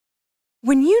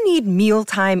When you need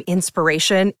mealtime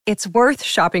inspiration, it's worth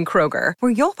shopping Kroger,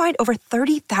 where you'll find over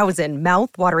 30,000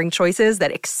 mouth-watering choices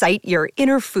that excite your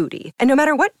inner foodie. And no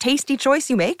matter what tasty choice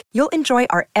you make, you'll enjoy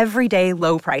our everyday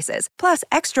low prices, plus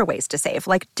extra ways to save,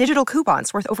 like digital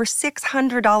coupons worth over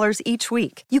 $600 each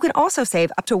week. You can also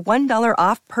save up to $1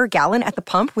 off per gallon at the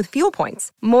pump with fuel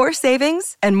points. More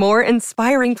savings and more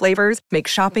inspiring flavors make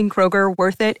shopping Kroger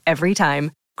worth it every time.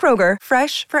 Kroger,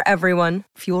 fresh for everyone.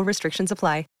 Fuel restrictions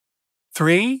apply.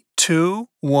 3, 2,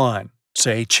 1.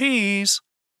 Say cheese.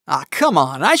 Ah, come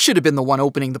on. I should have been the one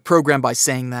opening the program by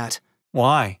saying that.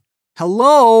 Why?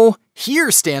 Hello?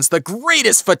 Here stands the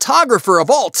greatest photographer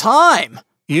of all time.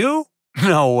 You?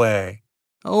 No way.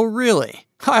 Oh, really?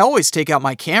 I always take out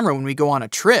my camera when we go on a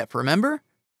trip, remember?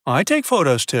 I take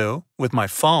photos too, with my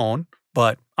phone,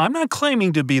 but I'm not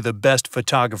claiming to be the best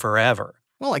photographer ever.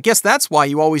 Well, I guess that's why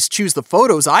you always choose the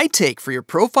photos I take for your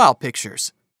profile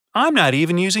pictures. I'm not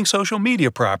even using social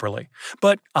media properly,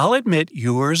 but I'll admit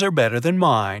yours are better than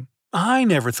mine. I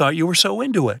never thought you were so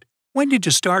into it. When did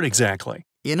you start exactly?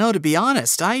 You know, to be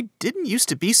honest, I didn't used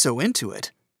to be so into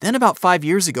it. Then about 5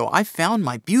 years ago, I found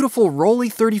my beautiful Rollei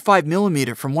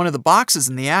 35mm from one of the boxes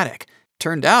in the attic.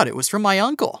 Turned out it was from my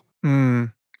uncle.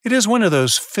 It is one of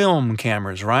those film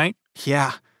cameras, right?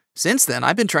 Yeah. Since then,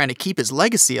 I've been trying to keep his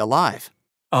legacy alive.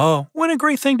 Oh, what a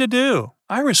great thing to do.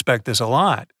 I respect this a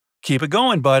lot. Keep it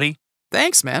going, buddy.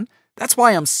 Thanks, man. That's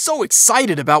why I'm so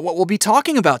excited about what we'll be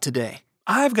talking about today.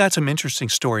 I've got some interesting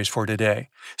stories for today.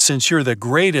 Since you're the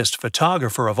greatest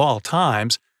photographer of all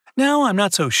times, now I'm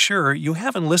not so sure you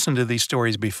haven't listened to these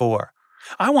stories before.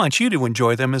 I want you to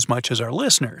enjoy them as much as our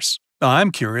listeners.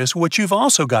 I'm curious what you've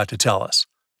also got to tell us.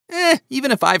 Even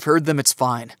if I've heard them, it's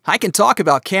fine. I can talk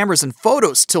about cameras and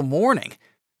photos till morning.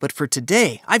 But for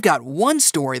today, I've got one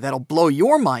story that'll blow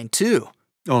your mind, too.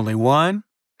 Only one?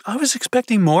 I was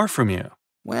expecting more from you.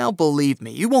 Well, believe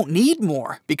me, you won't need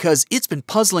more, because it's been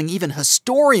puzzling even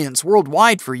historians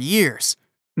worldwide for years.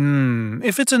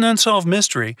 If it's an unsolved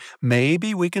mystery,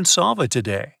 maybe we can solve it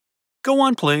today. Go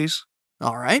on, please.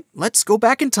 All right, let's go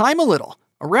back in time a little.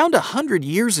 Around 100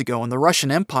 years ago in the Russian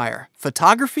Empire,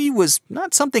 photography was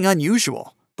not something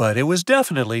unusual. But it was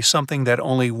definitely something that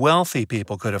only wealthy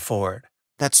people could afford.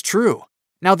 That's true.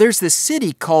 Now, there's this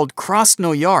city called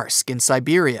Krasnoyarsk in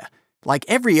Siberia. Like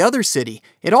every other city,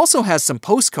 it also has some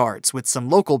postcards with some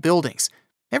local buildings.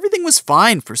 Everything was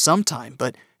fine for some time,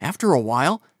 but after a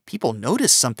while, people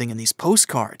noticed something in these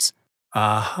postcards.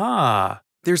 Aha!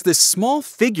 There's this small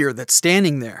figure that's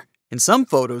standing there. In some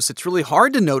photos, it's really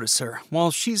hard to notice her,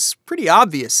 while she's pretty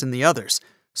obvious in the others.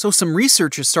 So some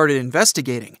researchers started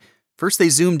investigating. First, they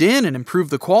zoomed in and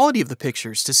improved the quality of the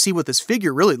pictures to see what this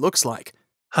figure really looks like.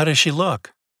 How does she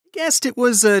look? Guessed it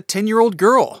was a 10-year-old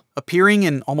girl, appearing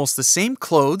in almost the same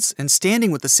clothes and standing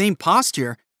with the same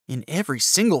posture in every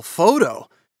single photo.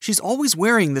 She's always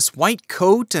wearing this white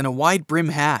coat and a wide brim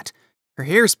hat. Her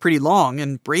hair's pretty long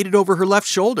and braided over her left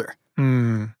shoulder.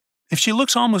 If she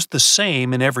looks almost the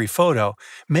same in every photo,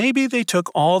 maybe they took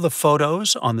all the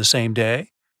photos on the same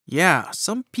day? Yeah,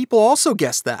 some people also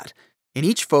guessed that. In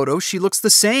each photo, she looks the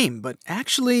same, but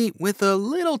actually with a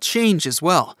little change as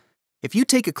well. If you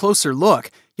take a closer look,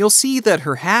 you'll see that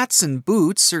her hats and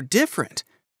boots are different.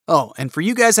 Oh, and for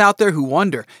you guys out there who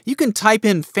wonder, you can type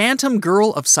in Phantom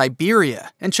Girl of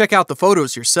Siberia and check out the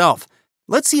photos yourself.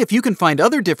 Let's see if you can find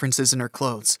other differences in her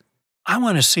clothes. I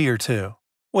want to see her too.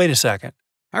 Wait a second.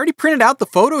 I already printed out the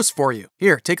photos for you.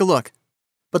 Here, take a look.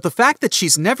 But the fact that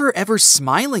she's never ever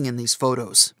smiling in these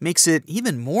photos makes it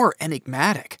even more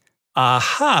enigmatic.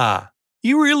 Aha!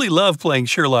 You really love playing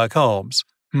Sherlock Holmes.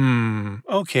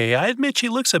 Okay, I admit she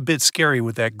looks a bit scary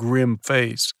with that grim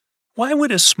face. Why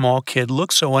would a small kid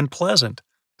look so unpleasant?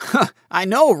 I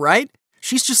know, right?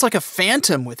 She's just like a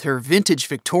phantom with her vintage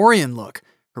Victorian look.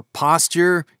 Her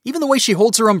posture, even the way she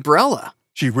holds her umbrella.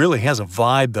 She really has a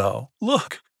vibe, though.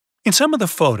 Look. In some of the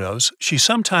photos, she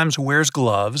sometimes wears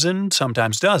gloves and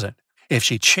sometimes doesn't. If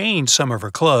she changed some of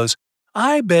her clothes,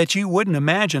 I bet you wouldn't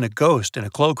imagine a ghost in a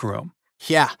cloakroom.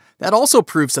 Yeah, that also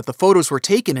proves that the photos were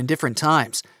taken in different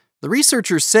times. The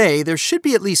researchers say there should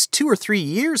be at least 2 or 3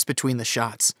 years between the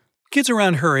shots. Kids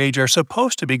around her age are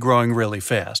supposed to be growing really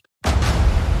fast.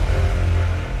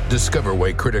 Discover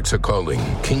why critics are calling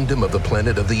Kingdom of the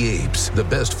Planet of the Apes the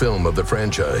best film of the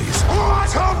franchise.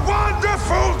 What a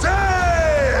wonderful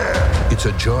day! It's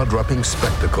a jaw-dropping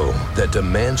spectacle that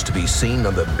demands to be seen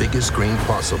on the biggest screen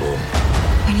possible.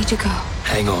 I need to go.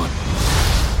 Hang on.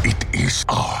 It is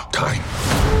our time.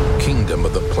 Kingdom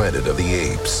of the Planet of the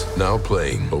Apes. Now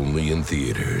playing only in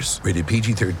theaters. Rated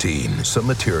PG-13. Some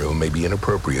material may be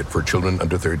inappropriate for children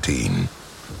under 13.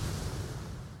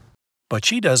 but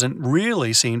she doesn't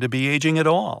really seem to be aging at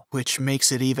all. Which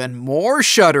makes it even more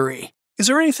shuddery. Is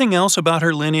there anything else about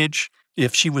her lineage?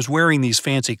 If she was wearing these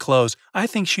fancy clothes, I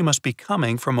think she must be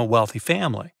coming from a wealthy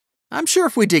family. I'm sure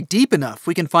if we dig deep enough,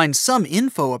 we can find some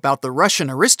info about the Russian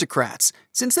aristocrats,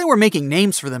 since they were making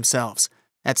names for themselves.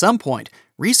 At some point,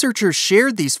 researchers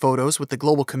shared these photos with the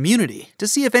global community to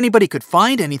see if anybody could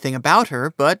find anything about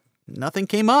her, but nothing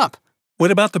came up.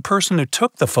 What about the person who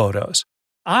took the photos?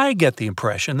 I get the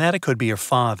impression that it could be her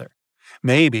father.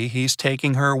 Maybe he's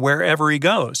taking her wherever he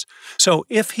goes. So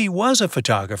if he was a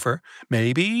photographer,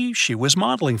 maybe she was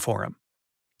modeling for him.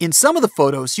 In some of the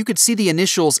photos, you could see the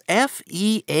initials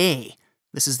FEA.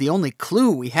 This is the only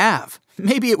clue we have.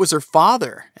 Maybe it was her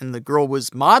father, and the girl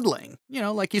was modeling,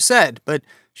 like you said, but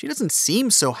she doesn't seem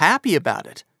so happy about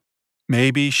it.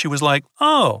 Maybe she was like,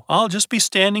 oh, I'll just be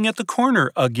standing at the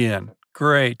corner again.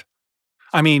 Great.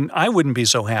 I mean, I wouldn't be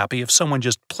so happy if someone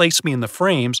just placed me in the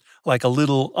frames like a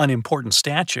little unimportant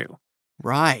statue.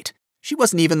 Right. She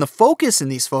wasn't even the focus in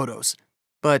these photos.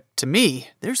 But to me,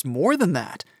 there's more than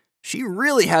that. She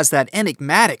really has that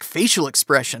enigmatic facial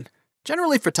expression.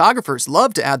 Generally, photographers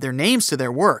love to add their names to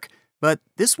their work, but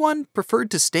this one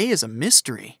preferred to stay as a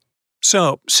mystery.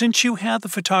 So, since you had the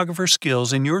photographer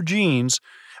skills in your genes,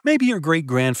 maybe your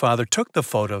great-grandfather took the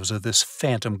photos of this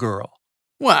phantom girl.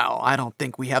 Well, I don't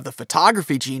think we have the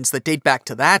photography genes that date back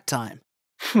to that time.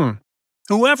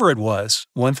 Whoever it was,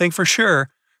 one thing for sure,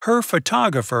 her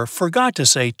photographer forgot to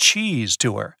say cheese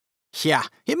to her. Yeah,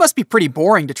 it must be pretty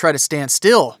boring to try to stand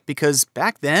still, because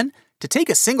back then, to take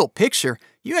a single picture,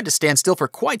 you had to stand still for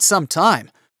quite some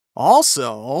time.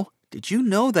 Also, did you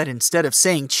know that instead of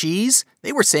saying cheese,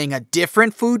 they were saying a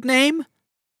different food name?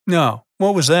 No,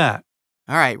 what was that?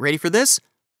 All right, ready for this?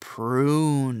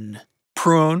 Prune.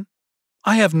 Prune?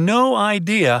 I have no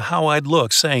idea how I'd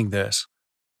look saying this.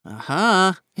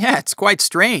 Uh-huh. Yeah, it's quite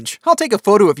strange. I'll take a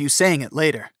photo of you saying it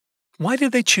later. Why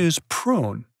did they choose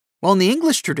prune? Well, in the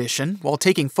English tradition, while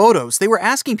taking photos, they were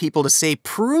asking people to say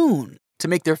prune to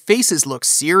make their faces look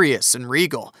serious and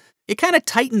regal. It kind of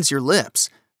tightens your lips.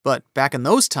 But back in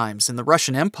those times, in the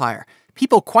Russian Empire,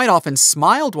 people quite often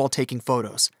smiled while taking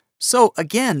photos. So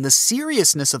again, the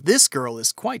seriousness of this girl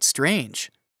is quite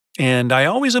strange. And I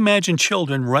always imagine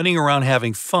children running around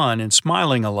having fun and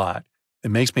smiling a lot. It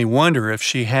makes me wonder if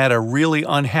she had a really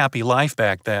unhappy life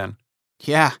back then.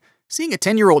 Yeah, seeing a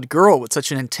 10-year-old girl with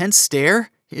such an intense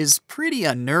stare is pretty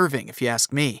unnerving, if you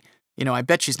ask me. I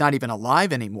bet she's not even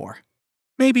alive anymore.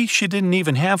 Maybe she didn't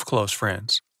even have close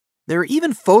friends. There are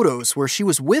even photos where she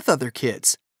was with other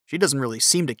kids. She doesn't really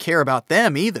seem to care about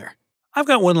them either. I've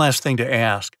got one last thing to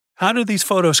ask. How did these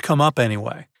photos come up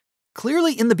anyway?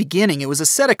 Clearly, in the beginning, it was a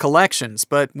set of collections,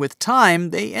 but with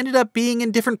time, they ended up being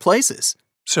in different places.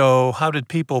 So, how did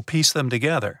people piece them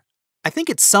together? I think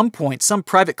at some point, some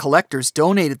private collectors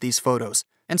donated these photos,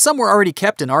 and some were already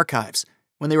kept in archives.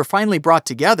 When they were finally brought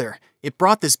together, it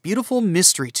brought this beautiful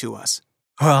mystery to us.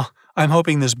 Well, I'm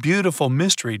hoping this beautiful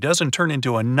mystery doesn't turn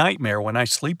into a nightmare when I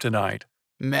sleep tonight.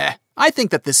 Meh. I think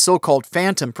that this so-called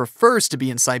phantom prefers to be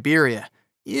in Siberia.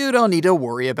 You don't need to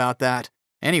worry about that.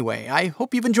 Anyway, I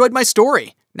hope you've enjoyed my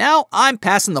story. Now I'm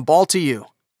passing the ball to you.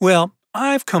 Well,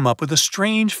 I've come up with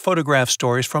strange photograph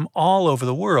stories from all over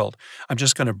the world. I'm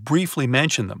just going to briefly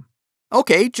mention them.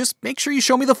 Okay, just make sure you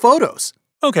show me the photos.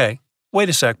 Okay, wait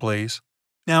a sec, please.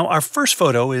 Now, our first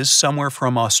photo is somewhere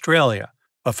from Australia.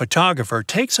 A photographer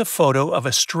takes a photo of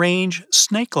a strange,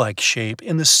 snake-like shape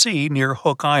in the sea near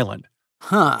Hook Island.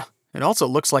 Huh. It also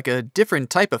looks like a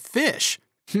different type of fish.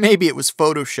 Maybe it was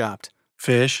photoshopped.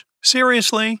 Fish?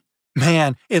 Seriously?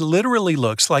 Man, it literally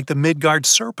looks like the Midgard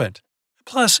serpent.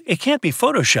 Plus, it can't be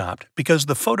photoshopped because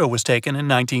the photo was taken in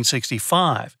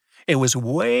 1965. It was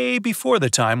way before the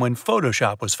time when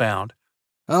Photoshop was found.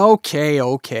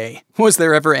 Okay. Was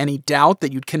there ever any doubt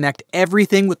that you'd connect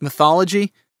everything with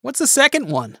mythology? What's the second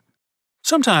one?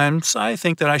 Sometimes I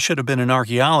think that I should have been an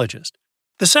archaeologist.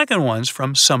 The second one's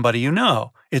from somebody you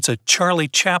know. It's a Charlie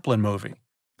Chaplin movie.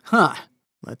 Huh.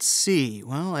 Let's see.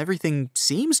 Well, everything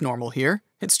seems normal here.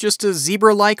 It's just a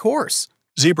zebra-like horse.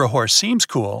 Zebra horse seems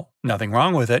cool. Nothing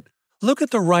wrong with it. Look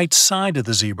at the right side of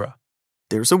the zebra.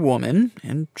 There's a woman,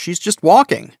 and she's just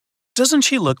walking. Doesn't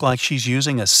she look like she's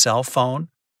using a cell phone?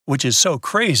 Which is so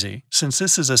crazy, since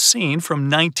this is a scene from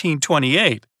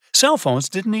 1928. Cell phones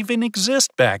didn't even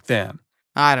exist back then.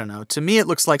 I don't know. To me, it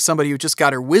looks like somebody who just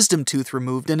got her wisdom tooth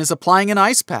removed and is applying an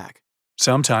ice pack.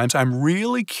 Sometimes I'm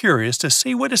really curious to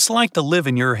see what it's like to live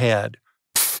in your head.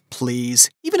 Pfft,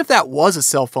 please. Even if that was a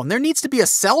cell phone, there needs to be a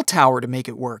cell tower to make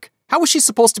it work. How was she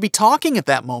supposed to be talking at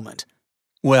that moment?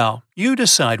 Well, you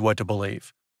decide what to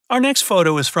believe. Our next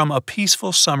photo is from a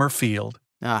peaceful summer field.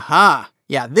 Aha!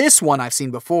 Yeah, this one I've seen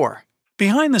before.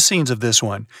 Behind the scenes of this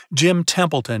one, Jim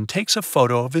Templeton takes a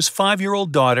photo of his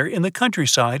 5-year-old daughter in the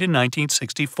countryside in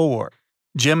 1964.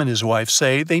 Jim and his wife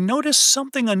say they noticed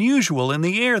something unusual in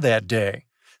the air that day,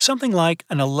 something like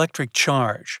an electric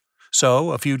charge.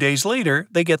 So, a few days later,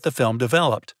 they get the film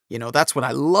developed. You know, that's what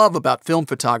I love about film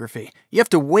photography. You have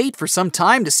to wait for some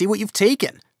time to see what you've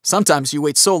taken. Sometimes you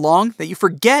wait so long that you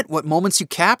forget what moments you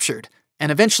captured.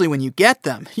 And eventually when you get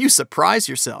them, you surprise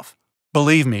yourself.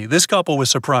 Believe me, this couple was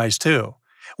surprised too.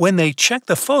 When they check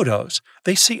the photos,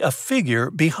 they see a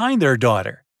figure behind their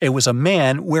daughter. It was a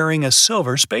man wearing a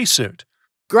silver spacesuit.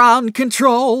 Ground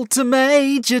control to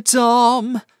Major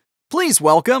Tom. Please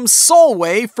welcome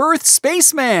Solway Firth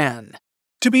Spaceman.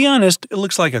 To be honest, it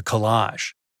looks like a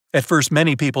collage. At first,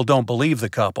 many people don't believe the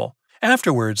couple.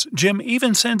 Afterwards, Jim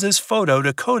even sends his photo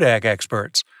to Kodak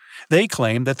experts. They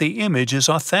claim that the image is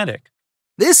authentic.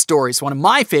 This story's one of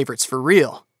my favorites for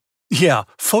real. Yeah,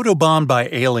 photobombed by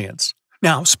aliens.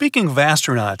 Now, speaking of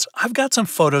astronauts, I've got some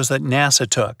photos that NASA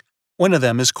took. One of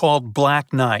them is called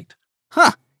Black Knight.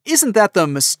 Huh, isn't that the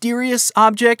mysterious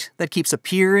object that keeps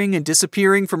appearing and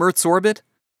disappearing from Earth's orbit?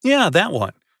 Yeah, that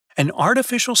one. An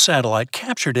artificial satellite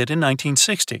captured it in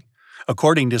 1960.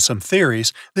 According to some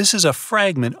theories, this is a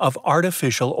fragment of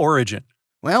artificial origin.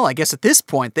 Well, I guess at this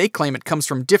point they claim it comes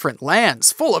from different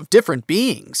lands, full of different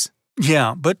beings.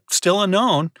 Yeah, but still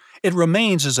unknown. It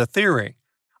remains as a theory.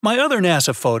 My other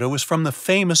NASA photo was from the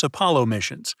famous Apollo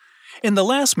missions. In the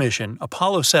last mission,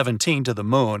 Apollo 17 to the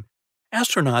Moon,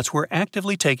 astronauts were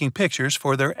actively taking pictures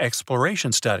for their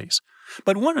exploration studies.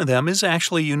 But one of them is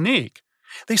actually unique.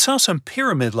 They saw some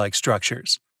pyramid-like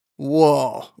structures.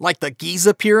 Whoa, like the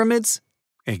Giza pyramids?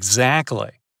 Exactly.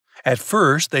 At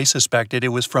first, they suspected it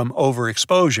was from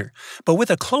overexposure, but with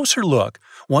a closer look,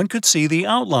 one could see the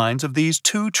outlines of these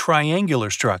two triangular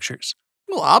structures.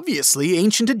 Well, obviously,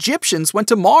 ancient Egyptians went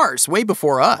to Mars way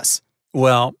before us.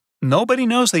 Well, nobody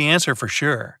knows the answer for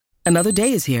sure. Another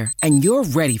day is here, and you're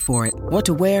ready for it. What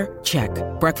to wear? Check.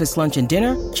 Breakfast, lunch, and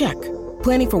dinner? Check.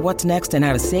 Planning for what's next and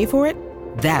how to save for it?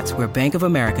 That's where Bank of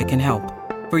America can help.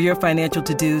 For your financial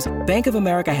to-dos, Bank of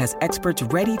America has experts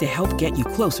ready to help get you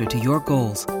closer to your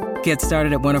goals. Get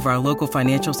started at one of our local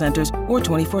financial centers or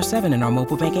 24/7 in our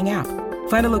mobile banking app.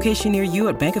 Find a location near you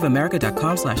at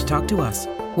bankofamerica.com/talktous.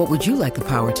 What would you like the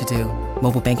power to do?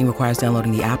 Mobile banking requires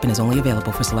downloading the app and is only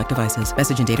available for select devices.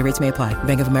 Message and data rates may apply.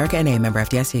 Bank of America N.A., member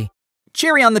FDIC.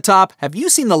 Cherry on the top, have you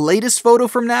seen the latest photo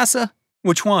from NASA?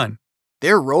 Which one?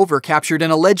 Their rover captured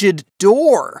an alleged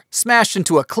door smashed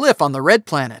into a cliff on the Red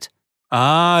Planet.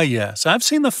 Ah, yes, I've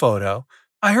seen the photo.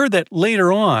 I heard that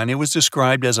later on it was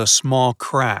described as a small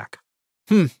crack.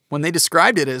 When they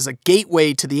described it as a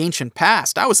gateway to the ancient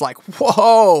past, I was like,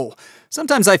 whoa!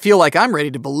 Sometimes I feel like I'm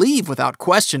ready to believe without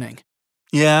questioning.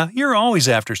 Yeah, you're always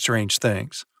after strange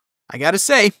things. I gotta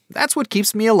say, that's what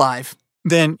keeps me alive.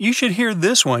 Then you should hear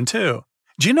this one too.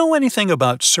 Do you know anything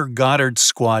about Sir Goddard's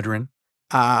Squadron?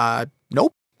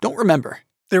 Nope, don't remember.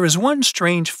 There is one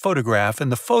strange photograph in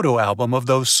the photo album of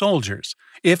those soldiers.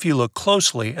 If you look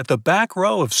closely at the back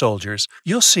row of soldiers,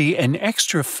 you'll see an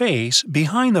extra face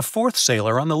behind the fourth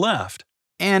sailor on the left.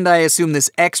 And I assume this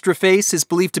extra face is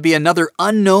believed to be another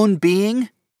unknown being?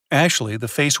 Actually, the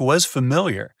face was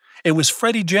familiar. It was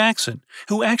Freddie Jackson,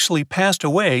 who actually passed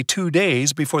away 2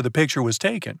 days before the picture was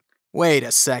taken. Wait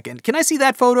a second, can I see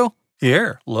that photo?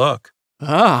 Here, look.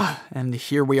 And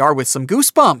here we are with some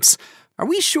goosebumps. Are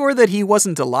we sure that he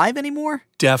wasn't alive anymore?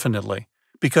 Definitely,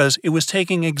 because it was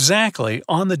taken exactly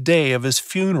on the day of his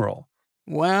funeral.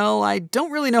 Well, I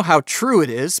don't really know how true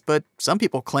it is, but some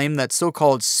people claim that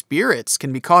so-called spirits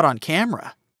can be caught on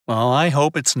camera. Well, I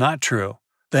hope it's not true.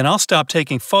 Then I'll stop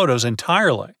taking photos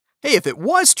entirely. Hey, if it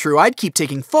was true, I'd keep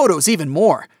taking photos even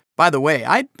more. By the way,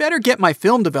 I'd better get my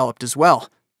film developed as well.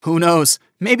 Who knows,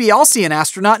 maybe I'll see an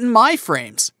astronaut in my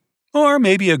frames. Or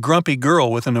maybe a grumpy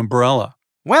girl with an umbrella.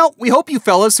 Well, we hope you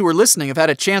fellas who are listening have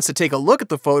had a chance to take a look at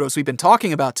the photos we've been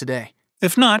talking about today.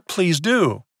 If not, please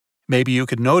do. Maybe you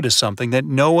could notice something that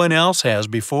no one else has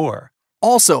before.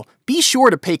 Also, be sure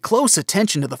to pay close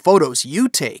attention to the photos you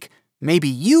take. Maybe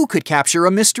you could capture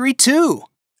a mystery too.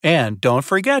 And don't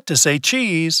forget to say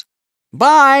cheese.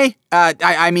 Bye!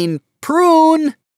 I mean, prune!